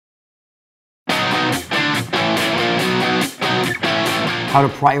how to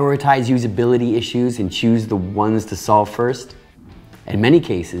prioritize usability issues and choose the ones to solve first. In many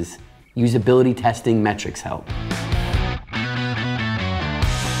cases, usability testing metrics help.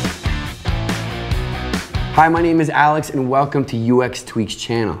 Hi, my name is Alex and welcome to UX Tweaks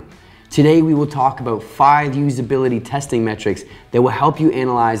channel. Today we will talk about 5 usability testing metrics that will help you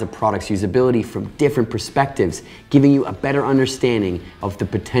analyze a product's usability from different perspectives, giving you a better understanding of the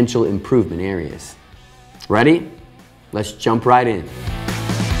potential improvement areas. Ready? Let's jump right in.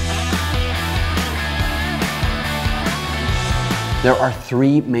 There are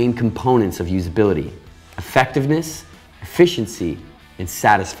 3 main components of usability: effectiveness, efficiency, and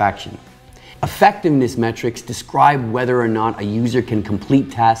satisfaction. Effectiveness metrics describe whether or not a user can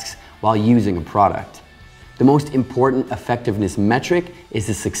complete tasks while using a product. The most important effectiveness metric is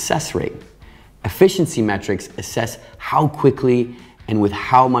the success rate. Efficiency metrics assess how quickly and with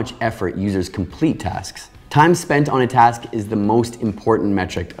how much effort users complete tasks. Time spent on a task is the most important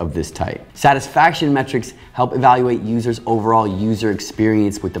metric of this type. Satisfaction metrics help evaluate users' overall user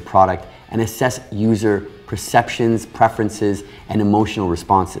experience with the product and assess user perceptions, preferences, and emotional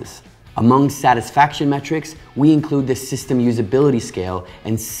responses. Among satisfaction metrics, we include the system usability scale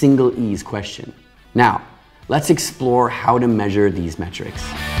and single ease question. Now, let's explore how to measure these metrics.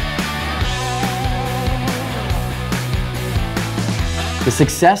 The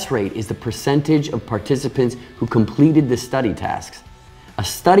success rate is the percentage of participants who completed the study tasks. A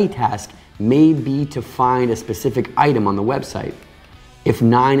study task may be to find a specific item on the website. If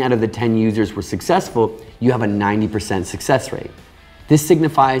 9 out of the 10 users were successful, you have a 90% success rate. This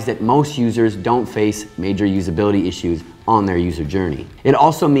signifies that most users don't face major usability issues on their user journey. It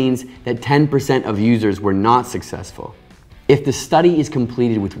also means that 10% of users were not successful. If the study is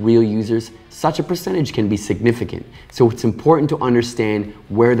completed with real users, such a percentage can be significant, so it's important to understand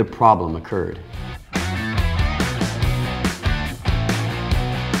where the problem occurred.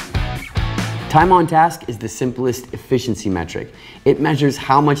 Time on task is the simplest efficiency metric. It measures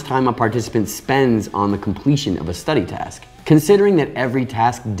how much time a participant spends on the completion of a study task. Considering that every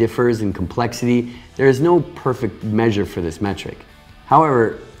task differs in complexity, there is no perfect measure for this metric.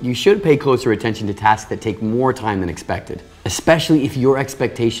 However, you should pay closer attention to tasks that take more time than expected, especially if your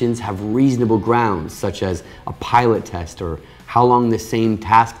expectations have reasonable grounds, such as a pilot test or how long the same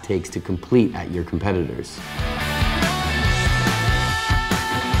task takes to complete at your competitors.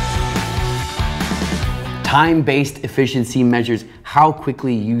 Time-based efficiency measures how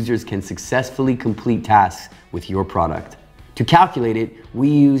quickly users can successfully complete tasks with your product. To calculate it, we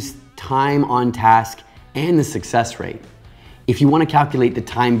use time on task and the success rate. If you want to calculate the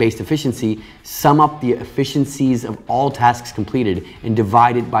time-based efficiency, sum up the efficiencies of all tasks completed and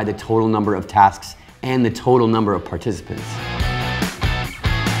divide it by the total number of tasks and the total number of participants.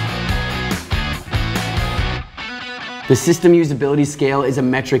 The system usability scale is a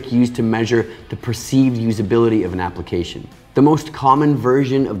metric used to measure the perceived usability of an application. The most common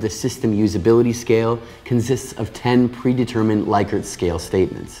version of the system usability scale consists of 10 predetermined Likert scale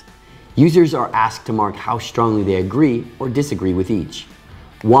statements. Users are asked to mark how strongly they agree or disagree with each.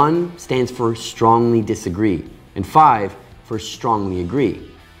 1 stands for strongly disagree, and 5 for strongly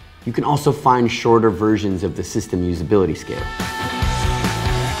agree. You can also find shorter versions of the system usability scale.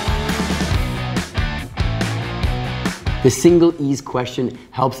 The single ease question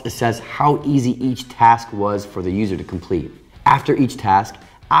helps assess how easy each task was for the user to complete. After each task,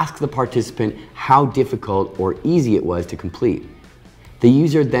 ask the participant how difficult or easy it was to complete. The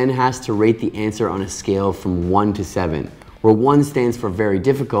user then has to rate the answer on a scale from 1 to 7, where 1 stands for very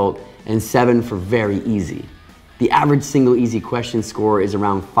difficult and 7 for very easy. The average single easy question score is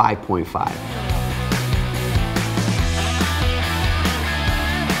around 5.5.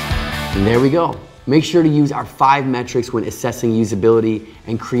 And there we go. Make sure to use our 5 metrics when assessing usability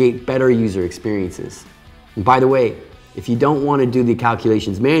and create better user experiences. And by the way, if you don't want to do the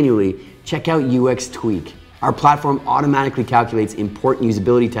calculations manually, check out UX Tweak. Our platform automatically calculates important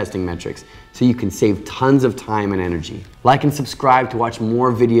usability testing metrics, so you can save tons of time and energy. Like and subscribe to watch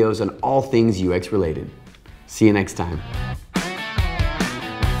more videos on all things UX related. See you next time.